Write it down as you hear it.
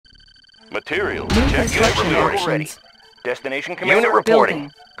Material. New Check. construction Unit reporting. Ready. options. Destination commander Building.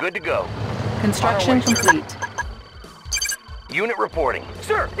 reporting. Good to go. Construction On our way, sir. complete. Unit reporting.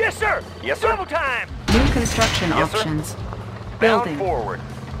 Sir! Yes, sir! Yes, sir. Double time! New construction Yes, sir. options. Bound Building. forward.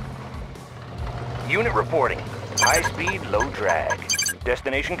 Unit reporting. High speed, low drag.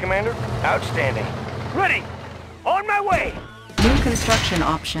 Destination commander? Outstanding. Ready! On my way! New construction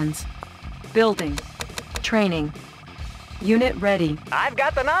options. Building. Training. Unit ready. I've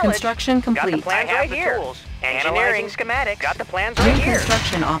got the knowledge. Construction Got the complete. plans I have right the here. tools. Engineering Analyzing. schematics. Got the plans New right here.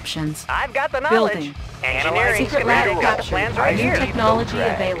 construction options. I've got the knowledge. Building. Engineering Secret schematics. lab Got the captured. plans right New here. technology Low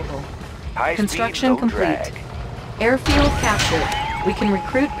drag. available. High Construction speed, low complete. drag. Airfield captured. We can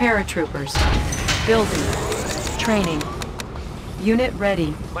recruit paratroopers. Building. Training. Unit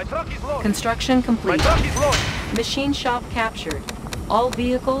ready. My truck is loaded. Construction complete. truck is loaded. Machine shop captured. All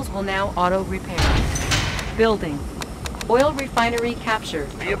vehicles will now auto-repair. Building. Oil refinery captured.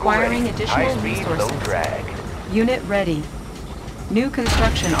 Vehicle Acquiring ready. additional High speed, low resources. drag. Unit ready. New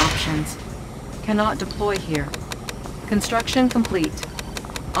construction options. Cannot deploy here. Construction complete.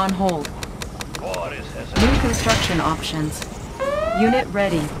 On hold. New construction options. Unit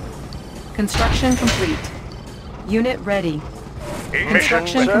ready. Construction complete. Unit ready.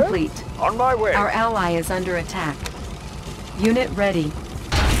 Construction sir. complete. On my way. Our ally is under attack. Unit ready.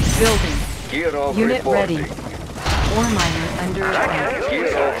 Building. Gear of Unit reporting. ready. Ore miner under attack.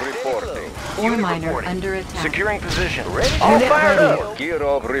 Gear of reporting. Ore Unit miner reporting. under attack. Securing position. Unit ready. Gear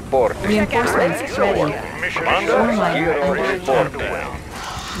of reporting. Reinforcements ready. Commander. Ore miner Gear of under attack. reporting.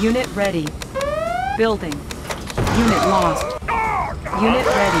 Unit ready. Building. Unit lost. Unit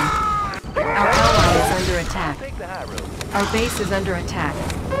ready. Our ally is under attack. Our base is under attack.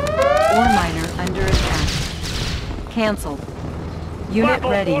 Ore miner under attack. Cancelled. Unit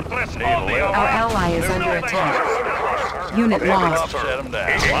ready. Our ally is under attack. Unit lost.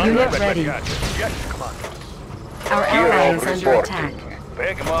 Unit ready. Our ally is under attack.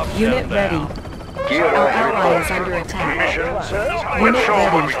 Unit ready. Gear Our of ally is reporting. under attack. Unit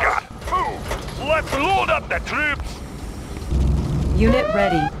ready. Let's load up the troops. Unit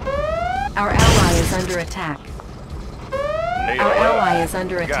ready. Our ally is under attack. Our ally is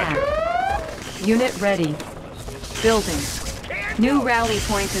under attack. Unit ready. Building. New rally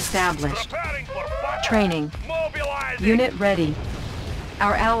point established. Training. Unit ready.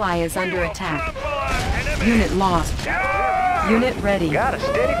 Our ally is under attack. Unit lost. Unit ready. Got a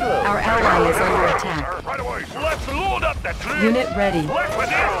steady flow. Our ally is under attack. Let's load up the troops. Unit ready.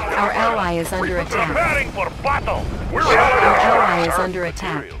 Our ally is under attack. Preparing for battle. We're Our ally is under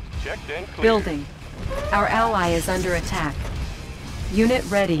attack. checked and cleared. Building. Our ally is under attack. Unit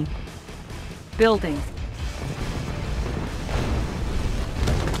ready. Building.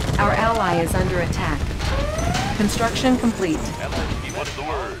 Our ally is under attack. Construction complete. What's the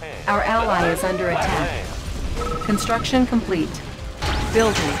word? Our ally is under attack. Construction complete.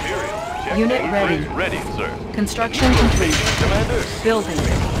 Building. Unit ready. Ready, sir. Construction complete. Commander. Building.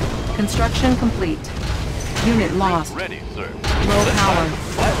 Construction complete. Unit lost. Ready, sir. Low power.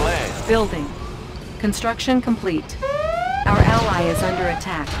 Flat land. Building. Construction complete. Our ally is under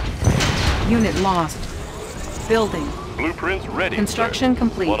attack. Unit lost. Building. Blueprints ready, Construction sir.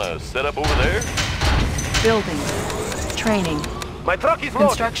 complete. Wanna set up over there? Building. Training. My truck is loaded.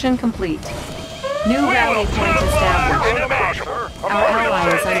 Construction complete. New rally point established. Our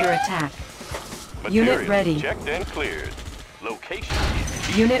ally is under attack. Unit Materials ready. checked and cleared. Location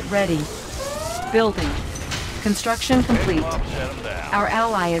is Unit ready. Building. Construction complete. Our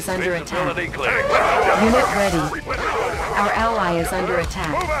ally is under attack. facility cleared. Unit ready. Our ally is under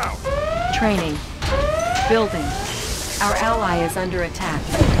attack. Training. Building. Our ally is under attack.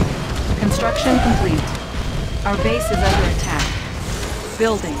 Construction complete. Our base is under attack.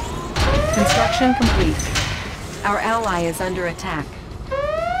 Building. Construction complete. Our ally is under attack.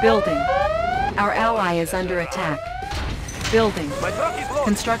 Building. Our ally is under attack. Building. My truck is loaded.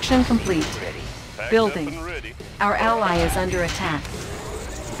 Construction complete. Packed Building. up and ready. Our ally is under attack.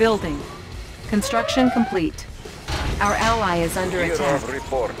 Building. Construction complete. Our ally is under Gear attack. of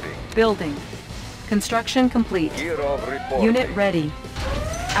reporting. Building. Construction complete. Gear of reporting. Unit ready.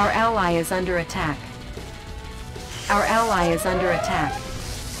 Our ally is under attack. Our ally is under attack.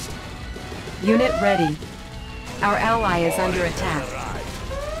 Unit ready. Our ally is under attack.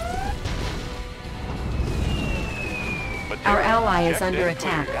 Our Materials ally is checked under and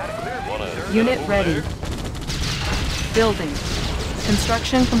attack. cleared. Wanna set Unit up over ready. there? Building.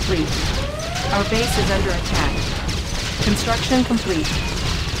 Construction complete. Our base is under attack. Construction complete.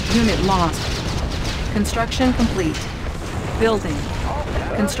 Unit lost. Construction complete. Building.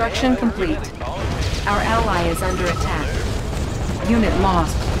 Construction complete. Our ally is under attack. Unit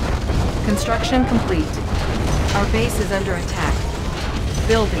lost. Construction complete. Our base is under attack.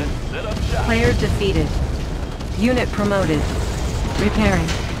 Building. Set up shop. Player defeated. Unit promoted. Repairing.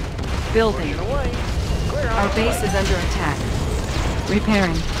 Building. Our base is under attack.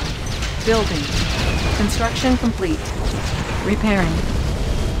 Repairing. Building. Construction complete. Repairing.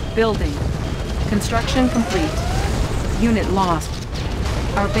 Building. Construction complete. Unit lost.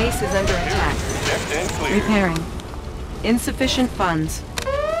 Our base is under attack. Checked and cleared. Repairing. Insufficient funds. Pick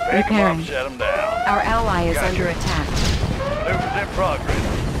 'em up, Repairing. shut 'em down. Our ally is Gotcha. under attack. Maneuvers in progress.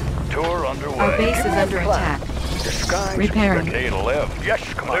 Tour underway. Our base is under attack. Repairing. K to left. Yes,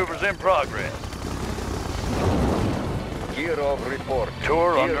 maneuvers in progress. Gear of report.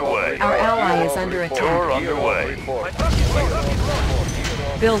 Tour Gear of underway. report. Our ally Gear is of under report. attack. Tour Gear of underway. report.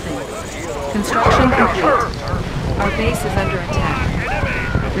 Building. Construction complete. Our base is under attack.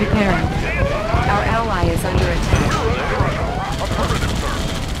 Repairing. Our ally is under attack.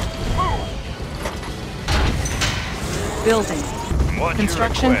 Building. What's your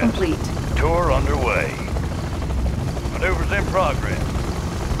Construction request? complete. Tour underway. Maneuvers in progress.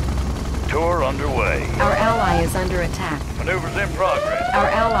 Tour underway. Our ally is under attack. Maneuvers in progress. Our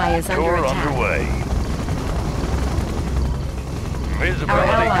ally is under Tour attack. underway. Our Visibility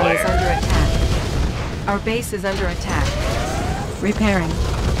ally is clear. under attack. Our base is under attack. Repairing.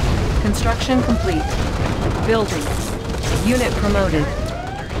 Construction complete. Building. Unit promoted.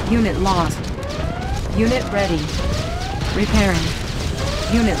 Unit lost. Unit ready. Repairing.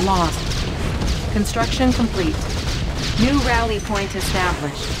 Unit lost. Construction complete. New rally point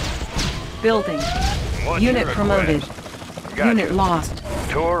established. Building. What's Unit your promoted. request? Gotcha. Unit lost.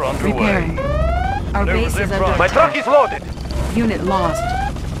 Tour underway. Repairing. Our Maneuvers base in is under progress. My truck attack. is loaded. Unit lost.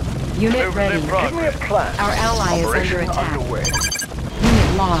 Unit Maneuvers ready. in progress. plan. Our ally is under attack.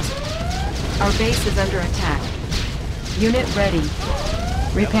 Unit lost. Our base is under attack. Unit ready.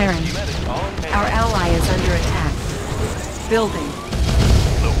 Repairing. Our ally is under attack. Building.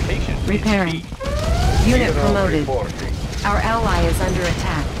 Location. Repairing. Unit Gear of promoted. reporting. Our ally is under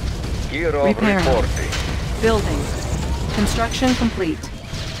attack. Gear of Repairing. reporting. Building. Construction complete.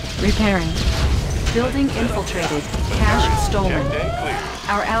 Repairing. Building infiltrated. Cash stolen. Checked and cleared.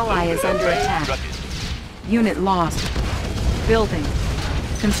 Our ally is under attack. Unit lost. Building.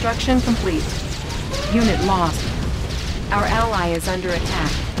 Construction complete. Unit lost. Our ally is under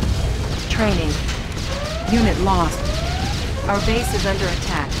attack. Training. Unit lost. Our base is under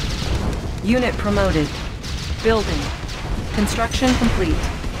attack. Unit promoted. Building. Construction complete.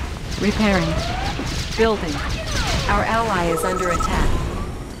 Repairing. Building. Our ally is under attack.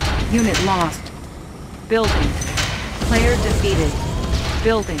 Unit lost. Building. Player defeated.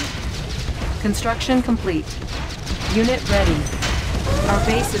 Building. Construction complete. Unit ready. Our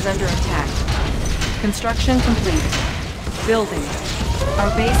base is under attack. Construction complete. Building. Our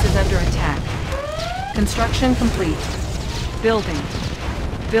base is under attack. Construction complete. Building.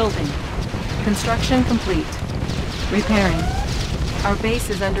 Building. Construction complete. Repairing. Our base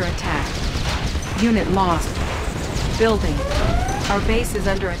is under attack. Unit lost. Building. Our base is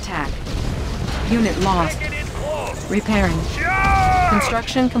under attack. Unit lost. Repairing.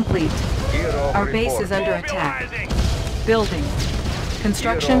 Construction complete. Gear of Our base is reporting. under attack. Building.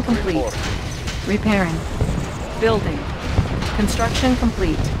 Construction complete. Repairing. Building. Construction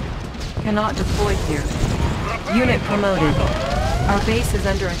complete. Cannot deploy here. Unit promoted. Our base is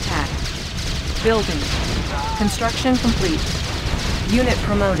under attack. Building. Construction complete. Unit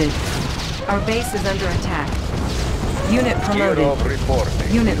promoted. Our base is under attack. Unit Gear promoted. of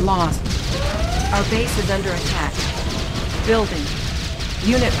reporting. Unit lost. Our base is under attack. Building.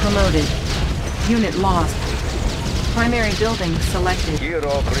 Unit promoted. Unit lost. Primary building selected. Gear of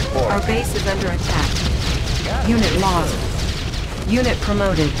Our reporting. base is under attack. Unit lost. Unit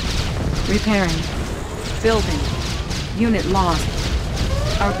promoted. Repairing. Building. Unit lost.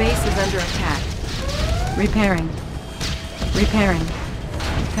 Our base is under attack. Repairing. Repairing.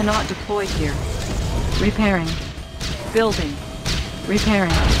 Cannot deploy here. Repairing. Building.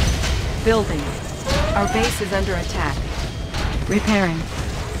 Repairing. Building. Our base is under attack. Repairing.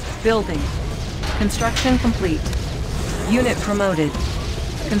 Building. Construction complete. Unit promoted.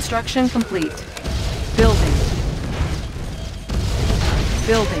 Construction complete. Building.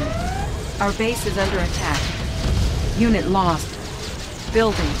 Building. Our base is under attack. Unit lost.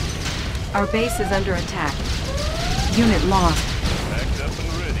 Building. Our base is under attack. Unit lost. Packed up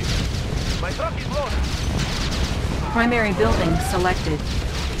and ready. My truck is loaded. Primary building selected.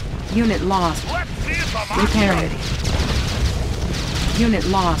 Unit lost. Let's see if I'm Repairing. Unit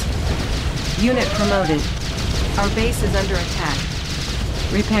lost. Unit promoted. Our base is under attack.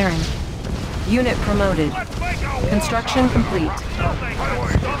 Repairing. Unit promoted. Let's make a Construction complete. building.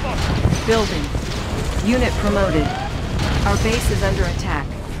 Building. Unit promoted. Our base is under attack.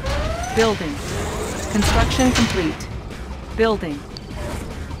 Building. Construction complete. Building.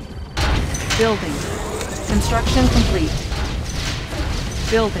 Building. Construction complete.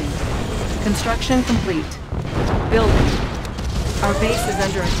 Building. Construction complete. Building. Our base is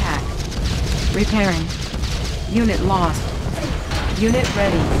under attack. Repairing. Unit lost. Unit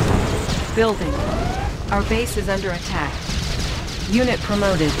ready. Building. Our base is under attack. Unit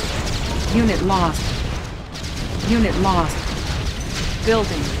promoted. Unit lost. Unit lost.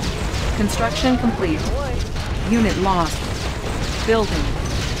 Building. Construction complete. Unit lost. Building.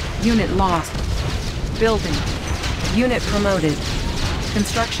 Unit lost. Building. Unit promoted.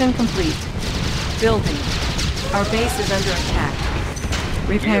 Construction complete. Building. Our base is under attack.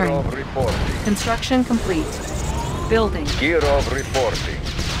 Repairing. Gear of reporting. Construction complete. Building. Gear of reporting.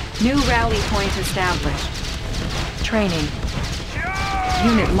 New rally point established. Training.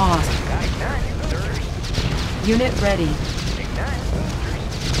 Unit lost. Unit ready.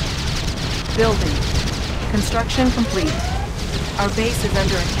 Building. Construction complete. Our base is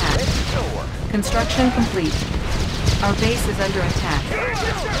under attack. Construction complete. Our base is under attack.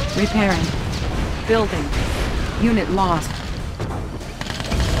 Repairing. Building. Unit lost.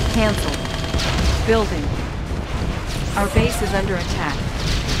 Cancel. Building. Our base is under attack.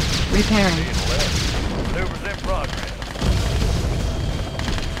 Repairing. Maneuvers in progress.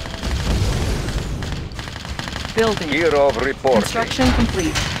 Building. Gear of reporting. Construction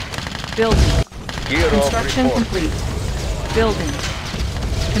complete. Building. Gear of Construction reporting. complete. Building.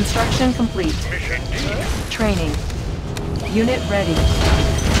 Construction complete. Mission D. Training. Unit ready.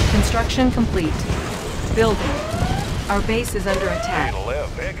 Construction complete. Building. Our base is under attack. To the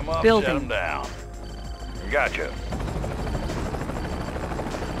left, pick 'em up, Building. set 'em down. Gotcha.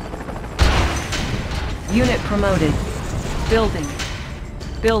 Unit promoted. Building.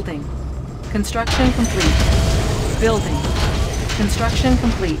 Building. Construction complete. Building. Construction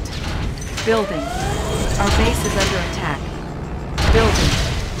complete. Building. Our base is under attack. Building.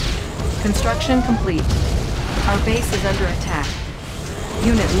 Construction complete. Our base is under attack.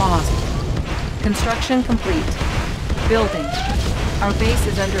 Unit lost. Construction complete. Building. Our base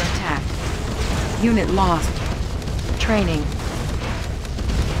is under attack. Unit lost. Training.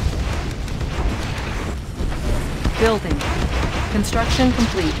 Building. Construction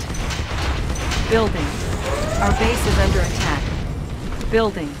complete. Building. Our base is under attack.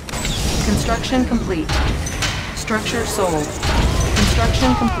 Building. Construction complete. Structure sold.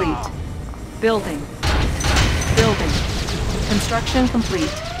 Construction complete. Building. Building. Construction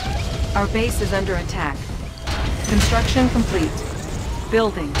complete. Our base is under attack. Construction complete.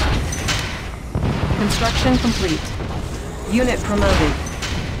 Building. Construction complete. Unit promoted.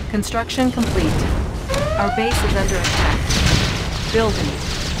 Construction complete. Our base is under attack. Building.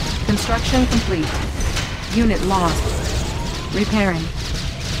 Construction complete. Unit lost. Repairing.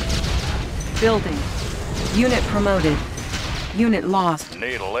 Building. Unit promoted. Unit lost.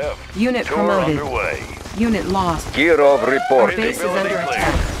 Need a left. Unit Tour promoted. underway. Unit lost. Gear of Our reporting. base is under Visibility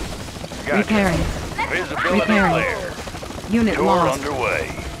attack. Gotcha. Repairing. Visibility Repairing. clear. Unit Tour lost.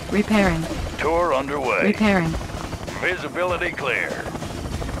 underway. Repairing. Tour underway. Repairing. Visibility clear.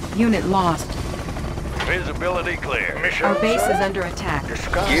 Unit lost. Visibility clear. Our base is under attack.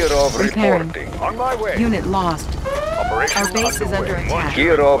 Gear of Repairing. reporting. On my way. Unit lost. Operation Our base is under attack.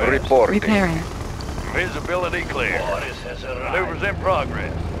 Gear of reporting. Repairing. Visibility clear. Maneuvers in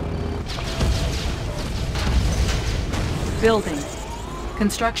progress. Building.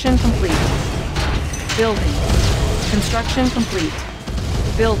 Construction complete. Building. Construction complete.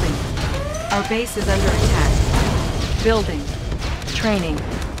 Building. Our base is under attack. Building. Training.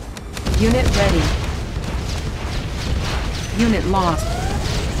 Unit ready. Unit lost.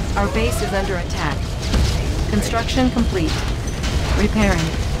 Our base is under attack. Construction complete. Repairing.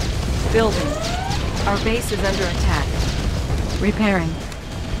 Building. Our base is under attack. Repairing.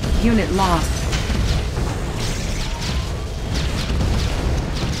 Unit lost.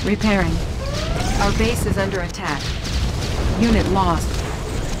 Repairing. Our base is under attack. Unit lost.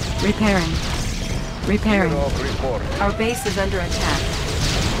 Repairing. Repairing. Gear of reporting. Our base is under attack.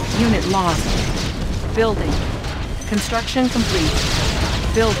 Unit lost. Building. Construction complete.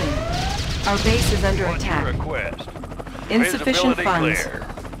 Building. Our base is under What's your attack. request? Insufficient Visibility funds. clear.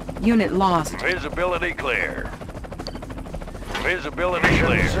 Unit lost. Visibility clear. Visibility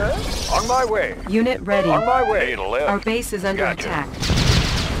clear. On my way. Unit ready. On my way. Need a left. Our base is under Gotcha. attack.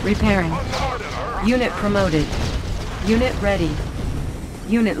 Repairing. Unit promoted. Unit ready.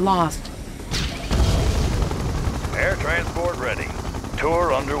 Unit lost. Air transport ready.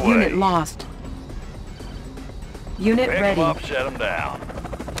 Tour underway. Unit lost. Unit Pick 'em ready. up, set 'em down.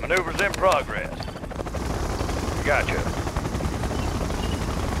 Maneuvers in progress. Gotcha.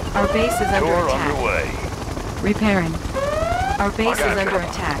 Our base is under Tour attack. underway. Repairing. Our base is Gotcha. under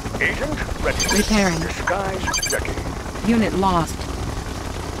attack. Agent ready. Repairing. Disguise ready. Unit lost.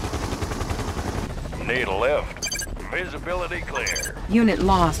 Need a lift. Visibility clear. Unit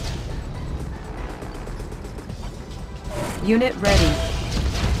lost. Unit ready.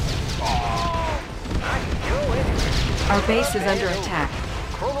 Our base is under attack.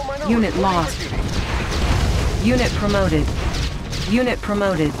 Unit lost. Unit promoted. Unit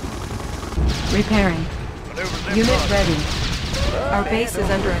promoted. Repairing. Maneuvers in Unit progress. ready. Our base is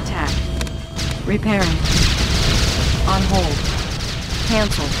under attack. Repairing. On hold.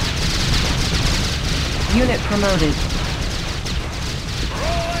 Cancel. Unit promoted.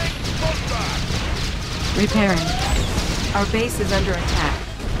 Repairing. Our base is under attack.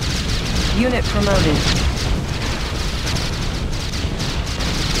 Unit promoted.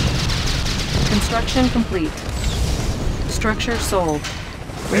 Construction complete. Structure sold.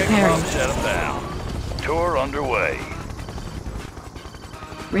 Big Repairing. pump, set 'em down. Tour underway.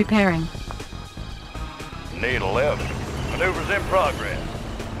 Repairing. Need a lift. Maneuvers in progress.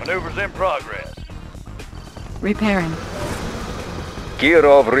 Maneuvers in progress. Repairing. Gear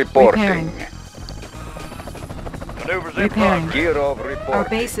reporting. Repairing. Maneuvers in Repairing. progress. Gear Our reporting.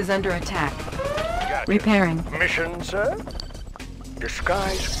 base is under attack. Gotcha. Repairing. Mission, sir?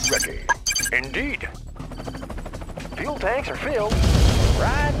 Disguise ready. Indeed. Fuel tanks are filled.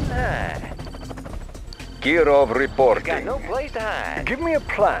 Riding high. Gear Got reporting. no place to hide. Give me a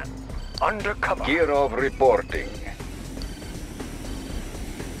plan. Undercover. Gear reporting.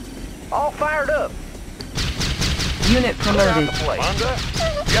 All fired up. Unit Clear out promoted. the place.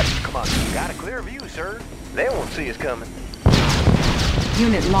 Commander? Yes, Commander. Got a clear view, sir. They won't see us coming.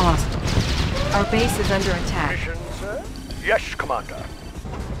 Unit lost. Our base is under attack. Mission, sir? Yes, Commander.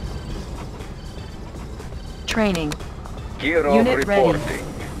 Training. Gear Unit ready. reporting.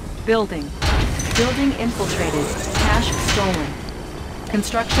 Building. Building infiltrated. Cache stolen.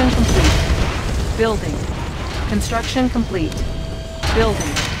 Construction complete. Building. Construction complete.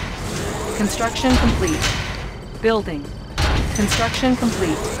 Building. Construction complete. Building. Construction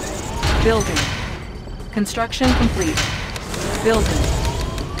complete. Building. Construction complete.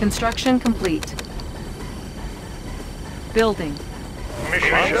 Building. Construction complete. Building.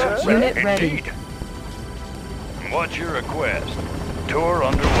 Mission, sir? Unit ready. Indeed. What's your request? Tour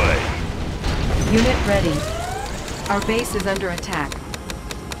underway. Unit ready. Our base is under attack.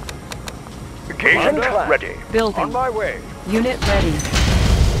 Agent ready. Building. On my way. Unit ready.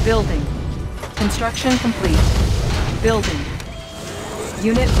 Building. Construction complete. Building.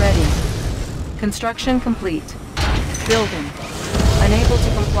 Unit ready. Construction complete. Building. Unable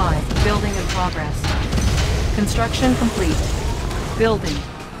to comply. Building in progress. Construction complete. Building.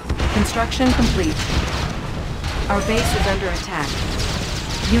 Construction complete. Our base is under attack.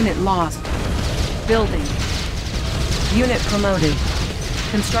 Unit lost. Building. Unit promoted.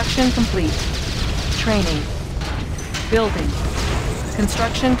 Construction complete. Training. Building.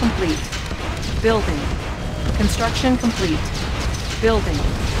 Construction complete. Building. Construction complete. Building.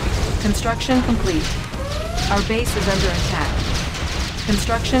 Construction complete. Our base is under attack.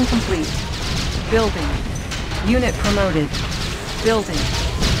 Construction complete. Building. Unit promoted. Building.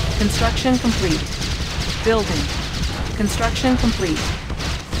 Construction complete. Building. Construction complete.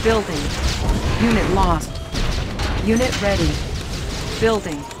 Building. Unit lost. Unit ready.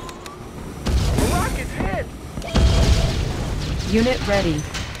 Building. Rocket's hit. Unit ready.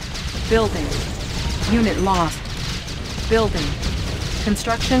 Building. Unit lost. Building.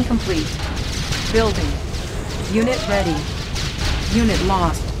 Construction complete. Building. Unit ready. Unit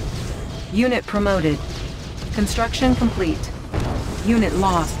lost. Unit promoted. Construction complete. Unit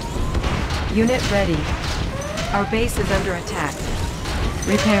lost. Unit ready. Our base is under attack.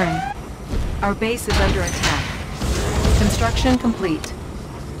 Repairing. Our base is under attack. Construction complete.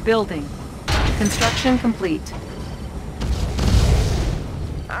 Building. Construction complete.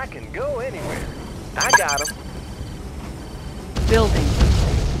 I can go anywhere. I got him. Building.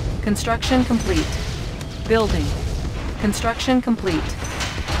 Construction complete. Building. Construction complete.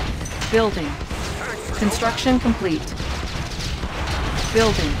 Building. Construction complete.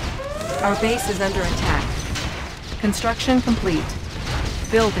 Building. Our base is under attack. Construction complete.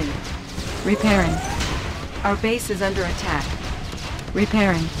 Building. Repairing. Our base is under attack.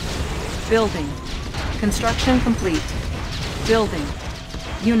 Repairing. Building. Construction complete. Building.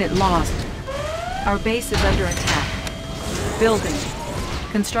 Unit lost. Our base is under attack. Building.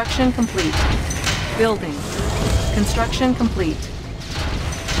 Construction complete. Building. Construction complete.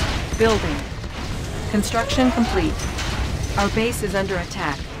 Building. Construction complete. Our base is under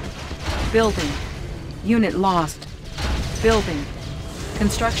attack. Building. Unit lost. Building.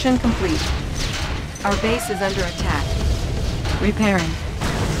 Construction complete. Our base is under attack. Repairing.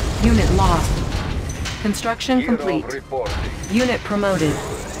 Unit lost. Construction complete. Kirov reporting. Unit promoted.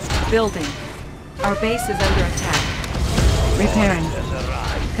 Building. Our base is under attack. Repairing.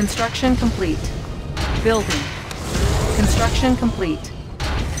 Construction complete. Building. Construction complete.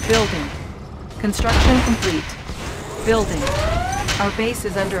 Building. Construction complete. Building. Our base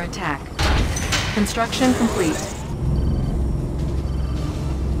is under attack. Construction complete.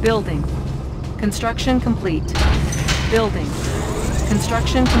 Building. Construction complete. Building.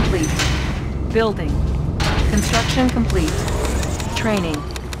 Construction complete. Building. Construction complete. Training.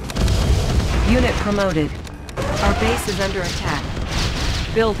 Unit promoted. Our base is under attack.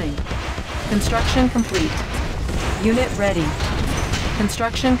 Building. Construction complete. Unit ready.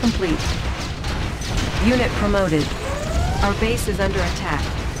 Construction complete. Unit promoted. Our base is under attack.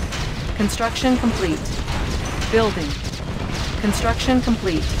 Construction complete. Building. Construction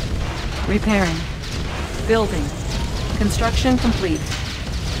complete. Repairing. Building. Construction complete.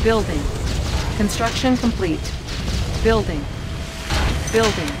 Building. Construction complete. Building.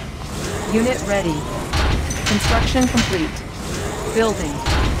 Building. Unit ready. Construction complete. Building.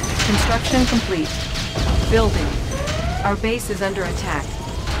 Construction complete. Building. Our base is under attack.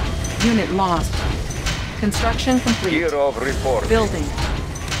 Unit lost. Construction complete. Kirov reporting. Building.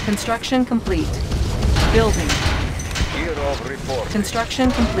 Construction complete. Building. Kirov reporting.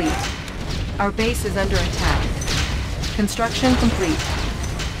 Construction complete. Our base is under attack. Construction complete.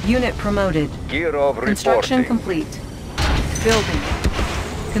 Unit promoted. Kirov Construction reporting. complete. Building.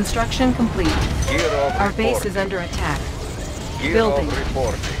 Construction complete. Kirov Our base is reporting. under attack. Kirov Building.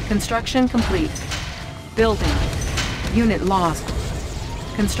 reporting. Construction complete. Building. Unit lost.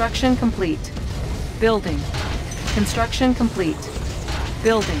 Construction complete. Building. Construction complete.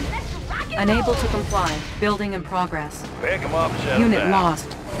 Building. Unable to comply. Building in progress. Pick 'em up, set 'em Unit down. lost.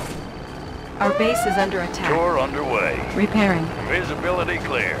 Our base is under attack. Tour underway. Repairing. Visibility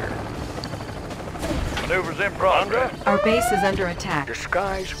clear. Maneuvers in progress. Our base is under attack.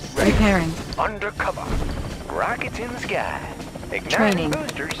 Disguise ready. Repairing. Undercover. Rockets in the sky. Igniting Training.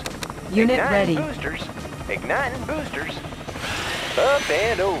 boosters. Unit Igniting ready. boosters. Igniting boosters. Up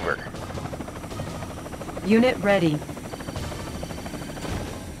and over. Unit ready.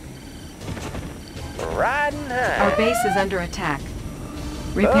 Riding high. Our base is under attack.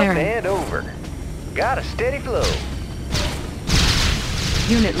 Up Repairing. and over. Got a steady flow.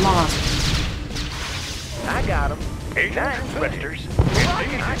 Unit lost. I got them. Igniting boosters.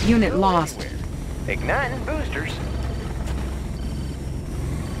 Unit lost. Igniting boosters.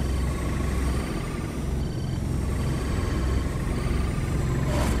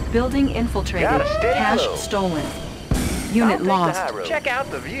 Building infiltrated. Got a steady Cash flow. stolen. I'll Unit take the high lost. road. Check out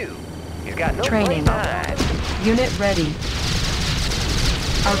the view. He's got no Training. place to hide. Unit ready.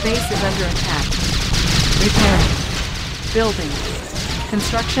 Our base is under attack. Repairing. Building.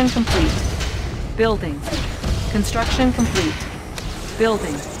 Construction complete. Building. Construction complete.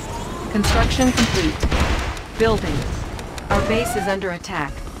 Building. Construction complete. Building. Our base is under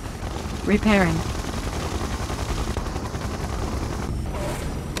attack. Repairing.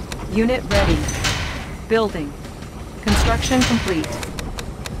 Unit ready. Building. Construction complete.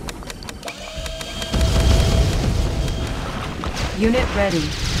 Unit ready.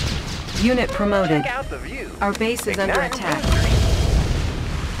 Unit promoted. Check out the view. Our base is under Igniting attack.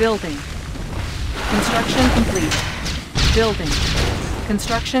 boosters. Building. Construction complete. Building.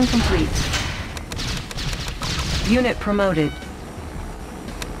 Construction complete. Unit promoted.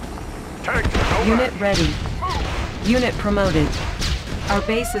 Unit ready. Unit promoted. Our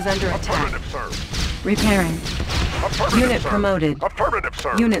base is under attack. Repairing. Unit promoted. Affirmative,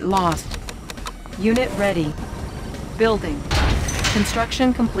 sir. Unit lost. Unit ready. Building.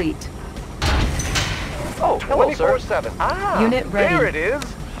 Construction complete. Oh, hello, sir. 24/7. Ah, Unit ready. there it is.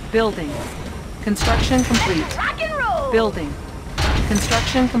 Building. Construction complete. Rock and roll! Building.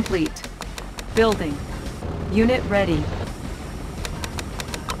 Construction complete. Building. Unit ready.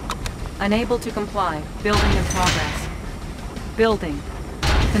 Unable to comply. Building in progress. Building.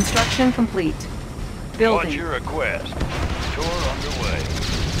 Construction complete. What's Building. your request? Tour underway.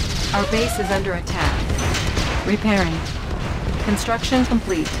 Our base is under attack. Repairing. Construction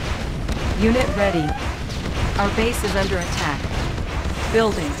complete. Unit ready. Our base is under attack.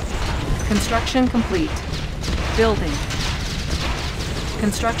 Building. Construction complete. Building.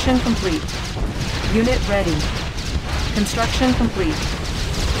 Construction complete. Unit ready. Construction complete.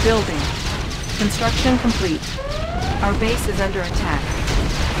 Building. Construction complete. Our base is under attack.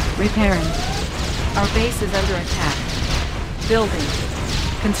 Repairing. Our base is under attack. Building.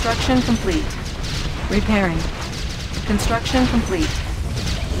 Construction complete. Repairing. Construction complete.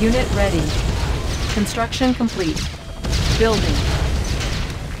 Unit ready. Construction complete. Building.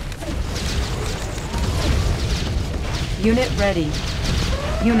 Unit ready.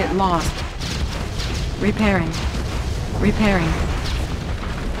 Unit lost. Repairing. Repairing.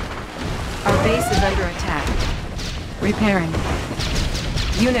 Our base is under attack. Repairing.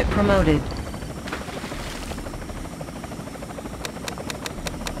 Unit promoted.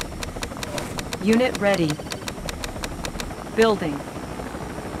 Unit ready. Building.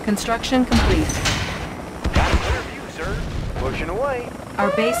 Construction complete. Got a clear view, sir. Pushing away. Our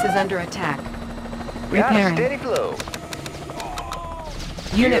base is under attack. Got a Repairing. steady flow.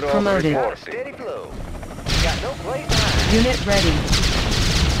 Unit Gear of promoted. report. Steady flow. Got no place behind. Unit ready.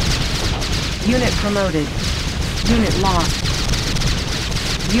 Unit promoted. Unit lost.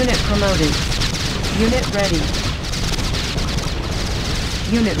 Unit promoted. Unit ready.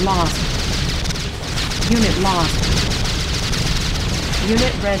 Unit lost. Unit lost.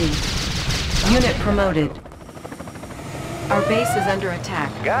 Unit ready. Unit promoted. Our base is under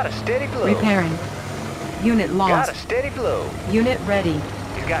attack. Got a steady flow. Repairing. Unit Got a lost. steady flow. Unit ready.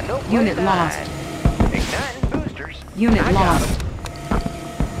 He's got no place Unit behind. lost. Igniting boosters. Unit I got lost. 'em.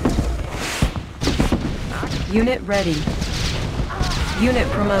 Unit ready. Unit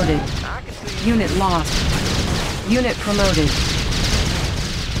promoted. I can see. Unit lost. Unit promoted.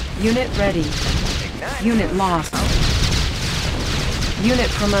 Unit ready. Igniting. Unit lost. Unit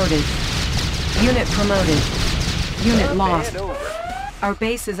promoted. Unit promoted. Unit Up lost. and over. Our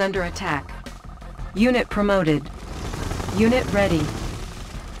base is under attack. Unit promoted. Unit ready.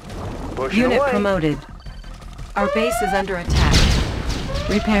 Pushing Unit away. promoted. Our base is under attack.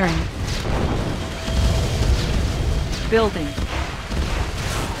 Repairing. Building.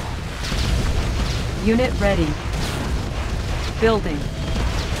 Unit ready. Building.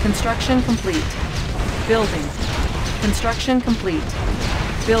 Construction complete. Building. Construction complete.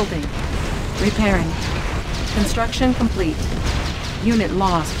 Building. Repairing. Construction complete. Unit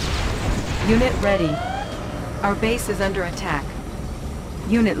lost. Unit ready. Our base is under attack.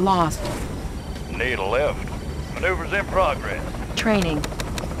 Unit lost. Need a lift. Maneuvers in progress. Training.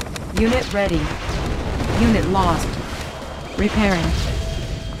 Unit ready. Unit lost. Repairing.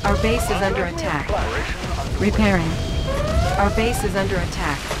 Our base is under attack. Repairing. Our base is under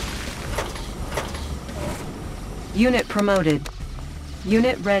attack. Unit promoted.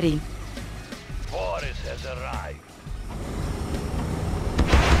 Unit ready. Fortis has arrived.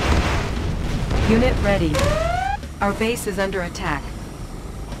 Unit ready. Our base is under attack.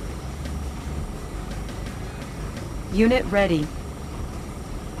 Unit ready.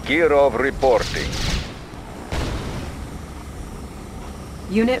 Gear of reporting.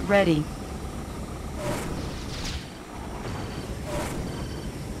 Unit ready.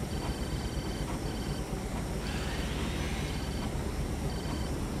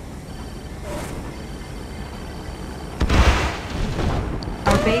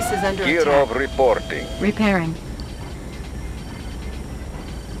 Our base is under Gear attack. of reporting. Repairing.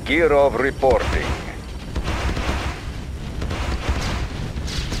 Gear of reporting.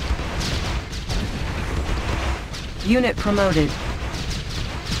 Unit promoted.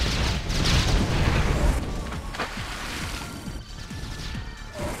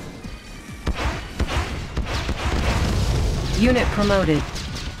 Unit promoted.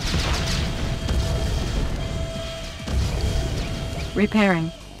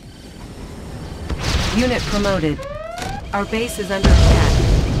 Repairing. Unit promoted. Our base is under attack.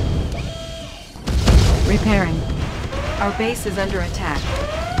 Repairing. Our base is under attack.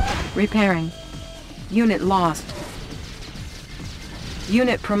 Repairing. Unit lost.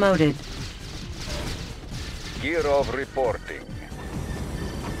 Unit promoted. Gear of reporting.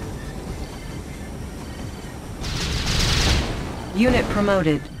 Unit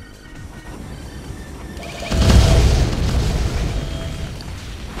promoted.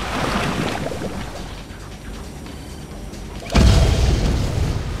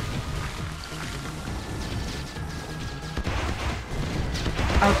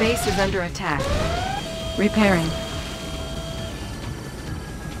 Our base is under attack. Repairing.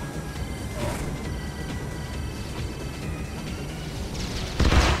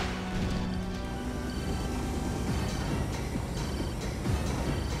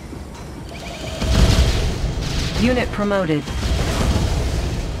 Unit promoted.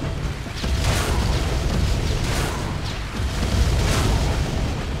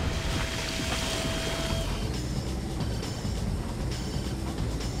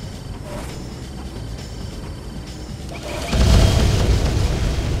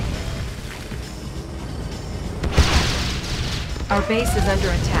 Our base is under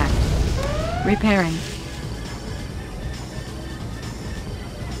attack. Repairing.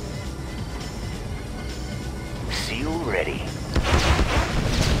 Seal ready.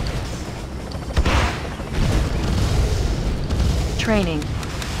 Training.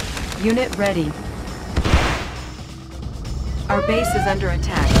 Unit ready. Our base is under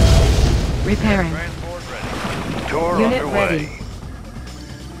attack. Repairing. Transport ready. Tour Unit underway. ready.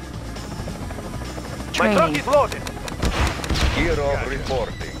 My truck Training. is loaded. Kirov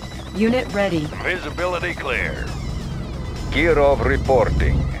reporting. Unit ready. Visibility clear. Kirov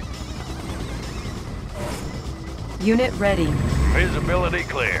reporting. Unit ready. Visibility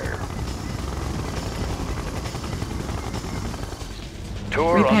clear.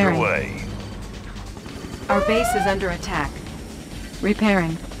 Tour Repairing. underway. Our base is under attack.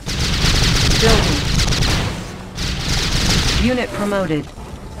 Repairing. Building. Unit promoted.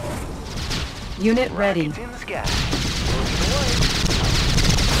 Unit ready. It's in the sky.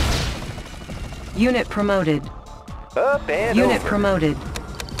 Unit promoted. Up and Unit over. promoted.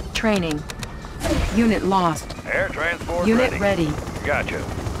 Training. Unit lost. Air transport Unit ready. Gotcha.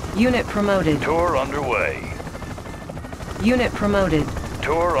 Unit promoted. Tour underway. Unit promoted.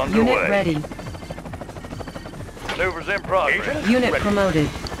 Tour underway. Unit ready. Maneuvers in progress. Unit promoted.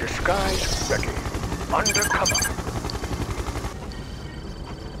 Disguise ready. Undercover.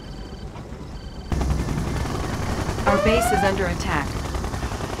 Our base is under attack.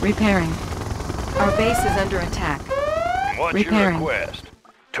 Repairing. Our base is under attack. What's Repairing. your request?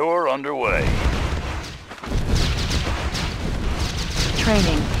 Tour underway.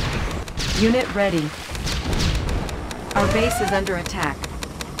 Training. Unit ready. Our base is under attack.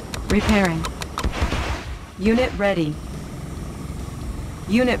 Repairing. Unit ready.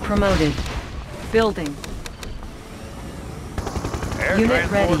 Unit promoted. Building. Air Unit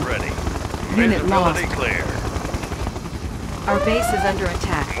transport ready. ready. Unit Visibility lost. clear. Our base is under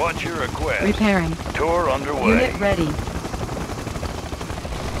attack. What's your request? Repairing. Tour underway. Unit ready.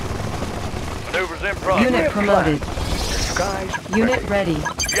 Maneuvers in progress. Unit promoted. Disguise Unit ready.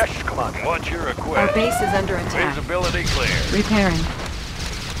 Yes, Commander. What's your request? Our base is under attack. Visibility clear. Repairing.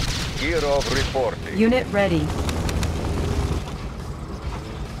 Kirov reporting. Unit ready.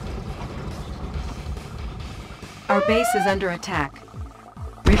 Our base is under attack.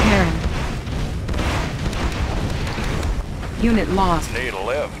 Repairing. Unit lost. Need a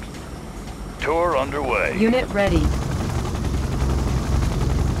lift. Tour underway. Unit ready.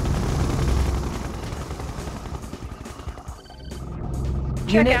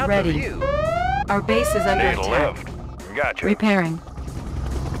 Check Unit out ready. the view. Our base is under Need a attack. lift. Gotcha. Repairing.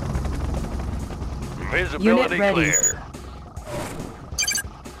 Visibility ready. clear.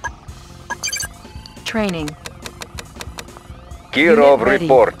 Training. Kirov Unit ready.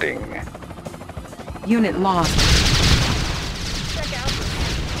 reporting. Unit lost. Check out the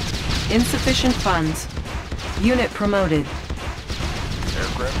view. Insufficient funds. Unit promoted.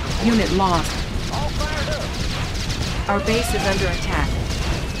 Unit lost. All fired up. Our base is under attack.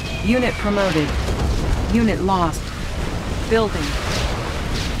 Unit promoted. Unit lost. Building.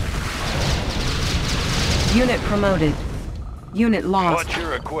 Unit promoted. Unit lost. What's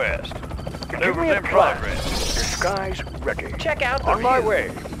your request? Give Maneuvers me a in plan. progress. Disguise ready. Check out the On view. my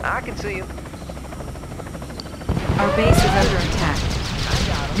way. I can see him. Our base is under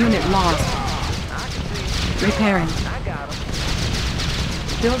attack. Unit lost. I can see him. Repairing. I got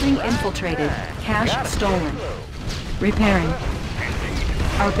him. Building infiltrated. Cash stolen. Repairing.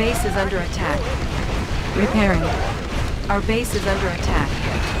 Our base is under attack. Repairing. Our base is under attack.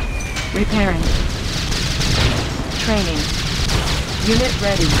 Repairing. Training. Unit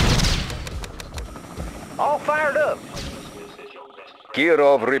ready. All fired up.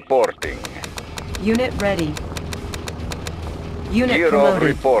 Kirov reporting. Unit ready. Unit Kirov promoted.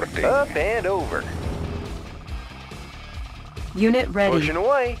 reporting. Up and over. Unit ready. Pushing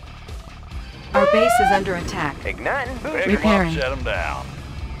away. Our base is under attack. Igniting boost. Pick 'em Repairing. up, set 'em down.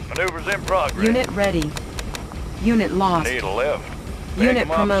 Maneuvers in progress. Unit ready. Unit lost. Need a lift. Pick Unit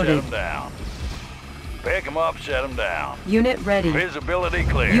 'em up, promoted. set 'em down. Pick 'em up, set 'em down. Unit ready. Visibility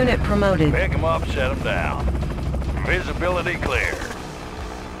clear. Unit promoted. Pick 'em up, set 'em down. Visibility clear.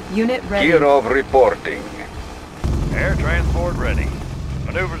 Unit ready. Kirov reporting. Air transport ready.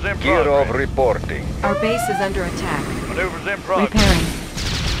 Maneuvers in Kirov progress. reporting. Our base is under attack. Maneuvers in progress. Repairing.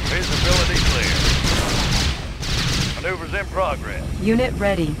 Visibility clear. Maneuvers in progress. Unit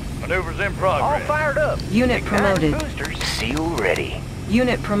ready. Maneuvers in All progress. fired up. Unit Igniting promoted. boosters. Seal ready.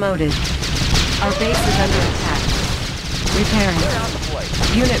 Unit promoted. Our base is under attack. Repairing. Clear out the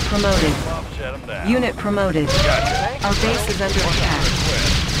place. Unit promoted. Pick 'em up, set 'em down. Unit promoted. Gotcha. Our base is under attack.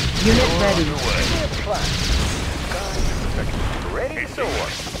 Request. Unit Tour ready. underway. Give me a plan. Disguise ready. soar.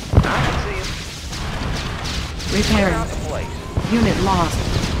 I can see him. Repairing. Out in place. Unit lost.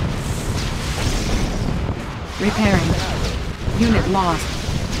 Repairing. Unit lost.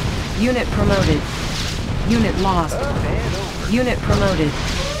 Unit promoted. Unit lost. Up and over. Unit promoted.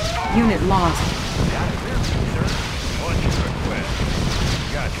 Unit lost. Got a clear view, sir. What's your request?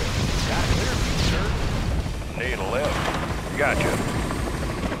 Gotcha. Got a clear view, sir. Need a lift. Gotcha.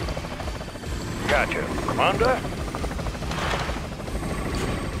 Gotcha. Commander?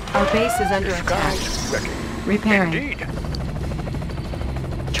 Our base is under attack. Skies wrecking. Repairing. Indeed.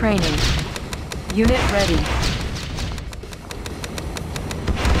 Training. Unit ready.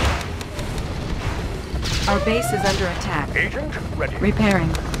 Our base is under attack. Agent ready. Repairing.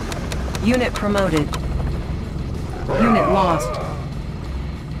 Unit promoted. Unit lost.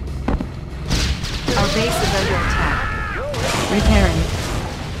 Our base is under attack. Repairing.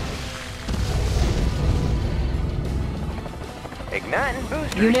 Igniting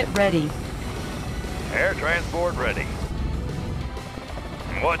booster. Unit ready. Air transport ready.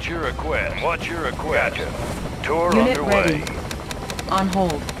 What's your request? What's your request? Gotcha. Tour Unit underway. ready. On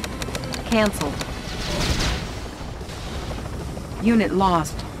hold. Cancelled. Unit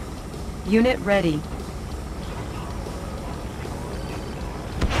lost. Unit ready.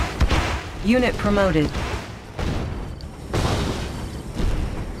 Unit promoted.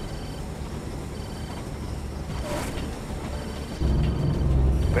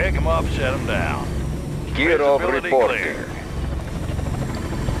 Pick 'em up, set 'em down. Gear of Visibility reporting. clear.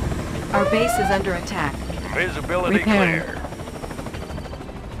 Our base is under attack. Visibility Repairing. clear.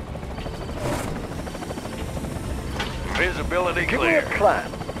 Visibility Give me clear. a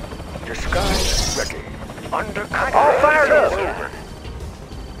climb. Disguise ready. Undercover. All fired up. Over.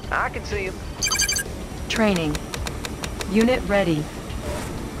 I can see him. Training. Unit ready.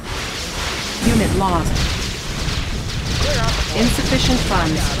 Unit lost. Clear out the Insufficient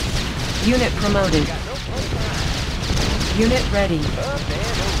funds. Unit promoted. Unit ready. up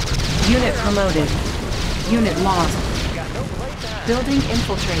and over. Unit promoted. Unit lost. Got no playtime. Building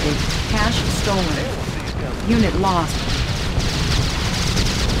infiltrated. Cash stolen. Unit lost.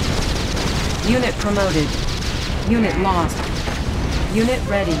 Unit promoted. Unit lost. Unit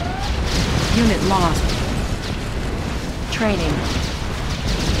ready. Unit lost. Training.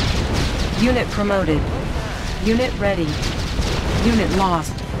 Unit promoted. Unit ready. Unit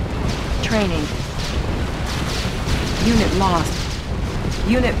lost. Training. Unit lost.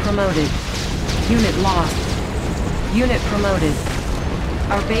 Unit promoted. Unit lost. Unit promoted.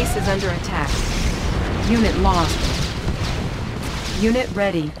 Our base is under attack. Unit lost. Unit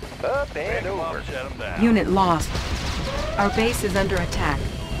ready. Up Pick and 'em over. up, set 'em down. Unit lost. Our base is under attack.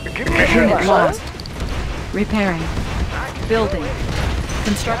 Give me a Unit climb. lost. Repairing. Building.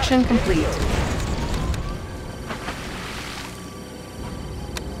 Construction complete.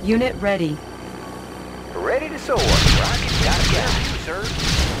 Unit ready. Ready to soar. Rocket. Got a clear view, sir.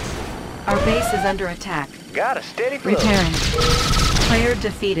 Our base is under attack. Got a steady flow. Repairing. Player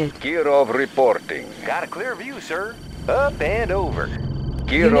defeated. Gear of reporting. Got a clear view, sir. Up and over.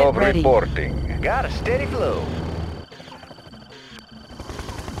 Gear Unit of ready. reporting. Got a steady flow.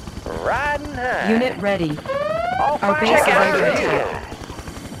 Riding high. Unit ready. All Our fired. base Check is out under the attack. view.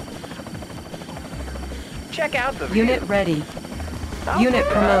 Check out the view. Unit ready. I'll Unit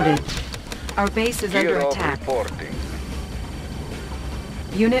put it promoted. Our base is under Gear of attack. reporting.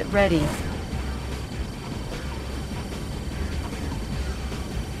 Unit ready.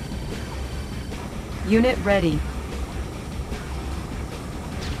 Unit ready.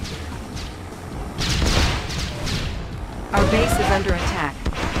 Our base is under attack.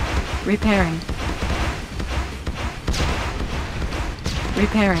 Repairing.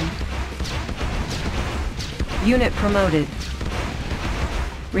 Repairing. Unit promoted.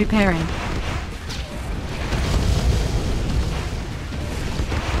 Repairing.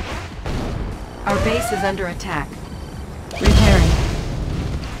 Our base is under attack. Repairing.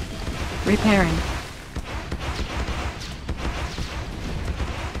 Repairing.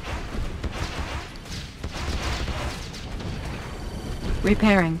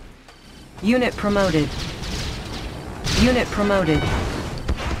 Repairing. Unit promoted. Unit promoted.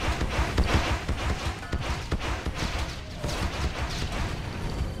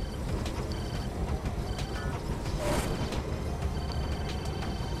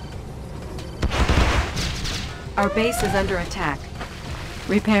 Our base is under attack.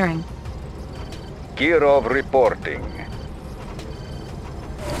 Repairing. Gear of reporting.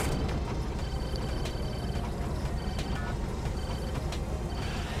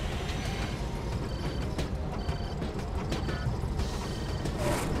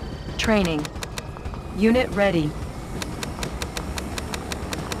 Training. Unit ready.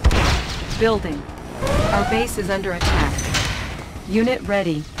 Building. Our base is under attack. Unit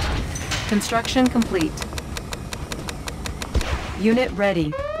ready. Construction complete. Unit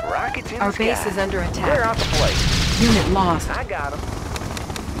ready. Rockets in Our the base sky. is under Clear attack. out the place. Unit lost. I got him.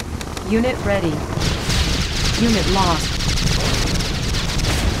 Unit ready. Unit lost.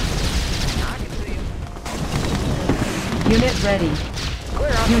 I can see him. Unit ready. Clear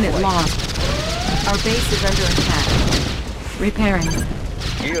out Unit the place. lost. Our base is under attack. Repairing.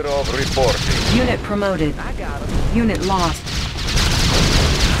 Gear of reporting. Unit promoted. I got him. Unit lost.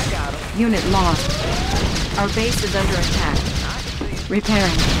 I got him. Unit lost. Our base is under attack. I can see him.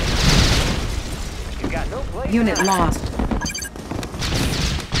 Repairing. You got no place. Unit to hide. lost.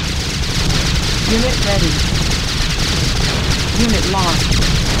 Unit ready. Unit lost.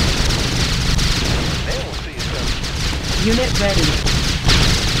 They won't see us coming. Unit ready.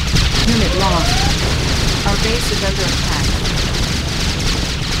 Unit lost. Our base is under attack.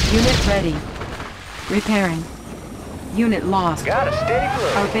 Unit ready. Repairing. Unit lost. Got a steady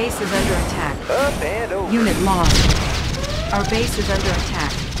flow. Our base is under attack. Up and over. Unit lost. Our base is under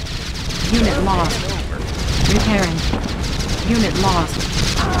attack. Unit lost. And over. Repairing. Unit lost.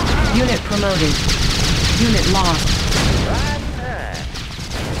 Unit promoted. Unit lost. Riding high.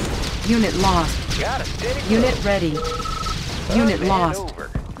 Unit lost. Got a steady flow. Unit ready. Unit Up and lost. over.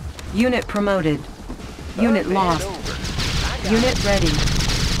 Unit promoted. Unit Up and lost. over. I got Unit ready.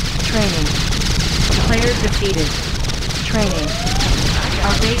 Training. Player defeated. Training.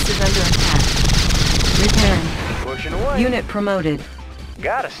 Our base is under attack. Repairing. it. Pushing away. Unit promoted.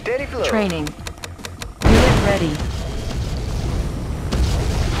 Got a steady flow. Training. Unit ready.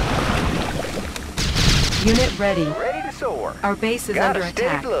 Unit ready. Ready to soar. Our base is Got under a steady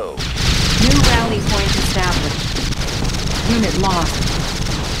attack. flow. New rally point established. Unit lost.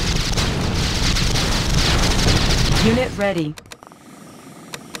 Unit ready.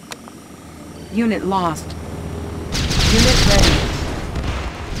 Unit lost. Unit ready.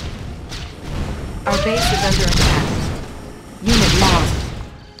 Our base is under attack. Unit lost.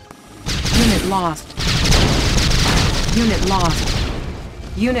 Unit lost. Unit lost.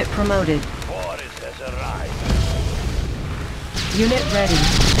 Unit promoted. Boris has arrived. Unit ready.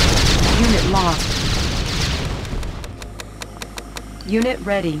 Unit lost. Unit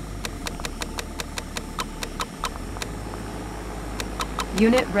ready.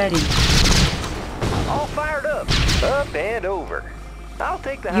 Unit ready. All fired up. Up and over. I'll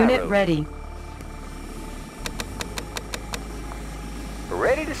take the high Unit road. ready.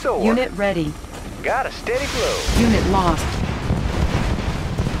 Ready to soar. Unit ready. Got a steady flow. Unit lost.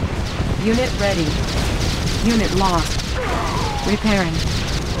 Unit ready. Unit lost. Repairing.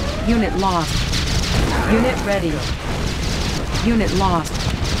 Unit lost. Unit ready. Unit lost.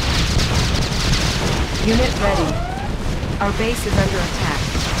 Unit ready. Our base is under attack.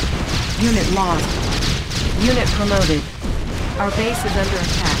 Unit lost. Unit promoted. Our base is under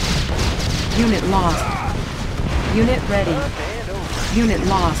attack. Unit lost. Unit ready. Up and over. Unit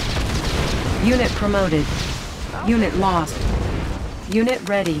lost. Unit promoted. Unit lost. Unit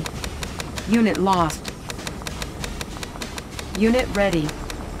ready. Unit lost. Unit ready.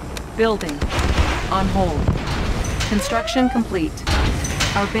 Building. On hold. Construction complete.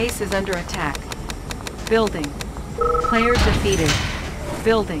 Our base is under attack. Building. Player defeated.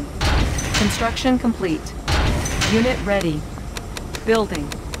 Building. Construction complete. Unit ready. Building.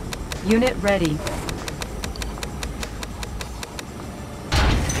 Unit ready.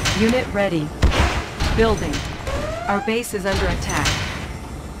 Unit ready. Building. Our base is under attack.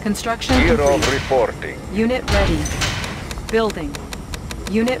 Construction Gear of complete. reporting. Unit ready. Building.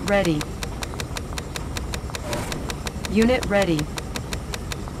 Unit ready. Unit ready.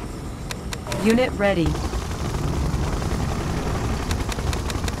 Unit ready.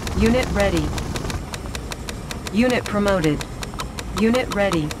 Unit ready. Unit promoted. Unit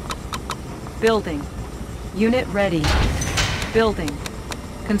ready. Building. Unit ready. Building.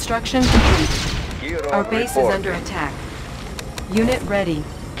 Construction complete. Gear Our of base is reporting. under attack. Unit ready.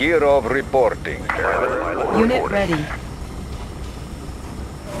 Gear of reporting. Unit ready.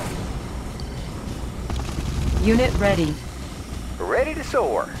 Unit ready. Ready to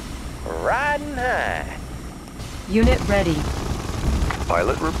soar. Riding high. Unit ready.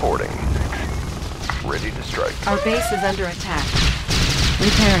 Pilot reporting. Ready to strike. Our base is under attack.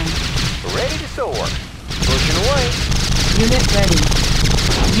 Repairing. Ready to soar. Pushing away. Unit ready.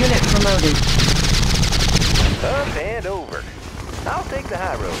 Unit promoted. Up and over. I'll take the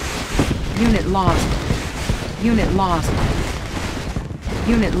high road. Unit lost. Unit lost.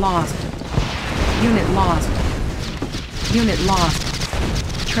 Unit lost. Unit lost. Unit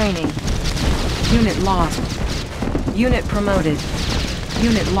lost. Training. Unit lost. Unit promoted.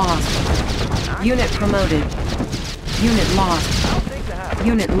 Unit lost. Unit promoted. Unit lost. I'll take the high road.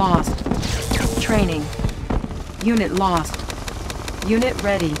 Unit lost. Training. Unit lost. Unit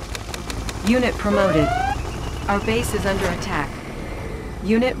ready. Unit promoted. Our base is under attack.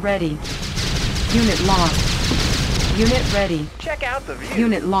 Unit ready. Unit lost. Unit ready. Check out the view.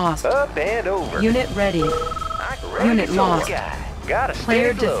 Unit lost. Up and over. Unit ready. I can ready Unit to go, lost. guy. Got a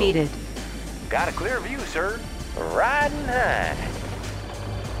Player steady glow. defeated. Got a clear view, sir. Riding high.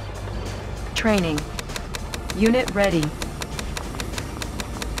 Training. Unit ready.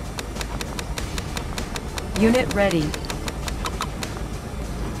 Unit ready.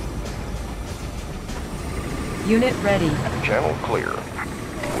 Unit ready. Channel clear.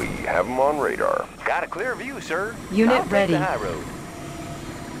 We have them on radar. Got a clear view, sir. Unit I'll take ready. the high road.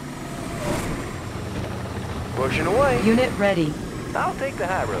 Pushing away. Unit ready. I'll take the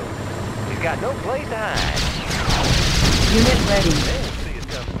high road. He's got no place to hide. Unit ready. They won't see us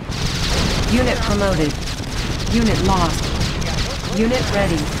coming. Unit promoted. Unit lost. Unit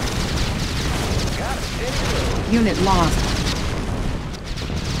ready. Got a steady glow. Unit lost.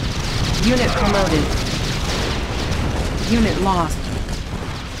 Unit promoted. Unit lost.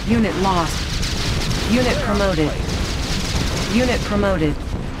 Unit lost. Unit promoted. Unit promoted.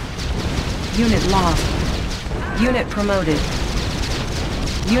 Unit lost. Unit promoted.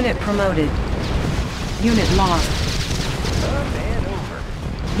 Unit promoted. Unit lost. Up and over.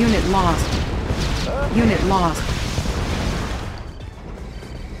 Unit lost. Unit lost.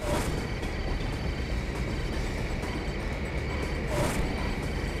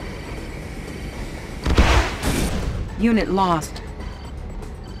 Unit lost.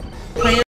 Player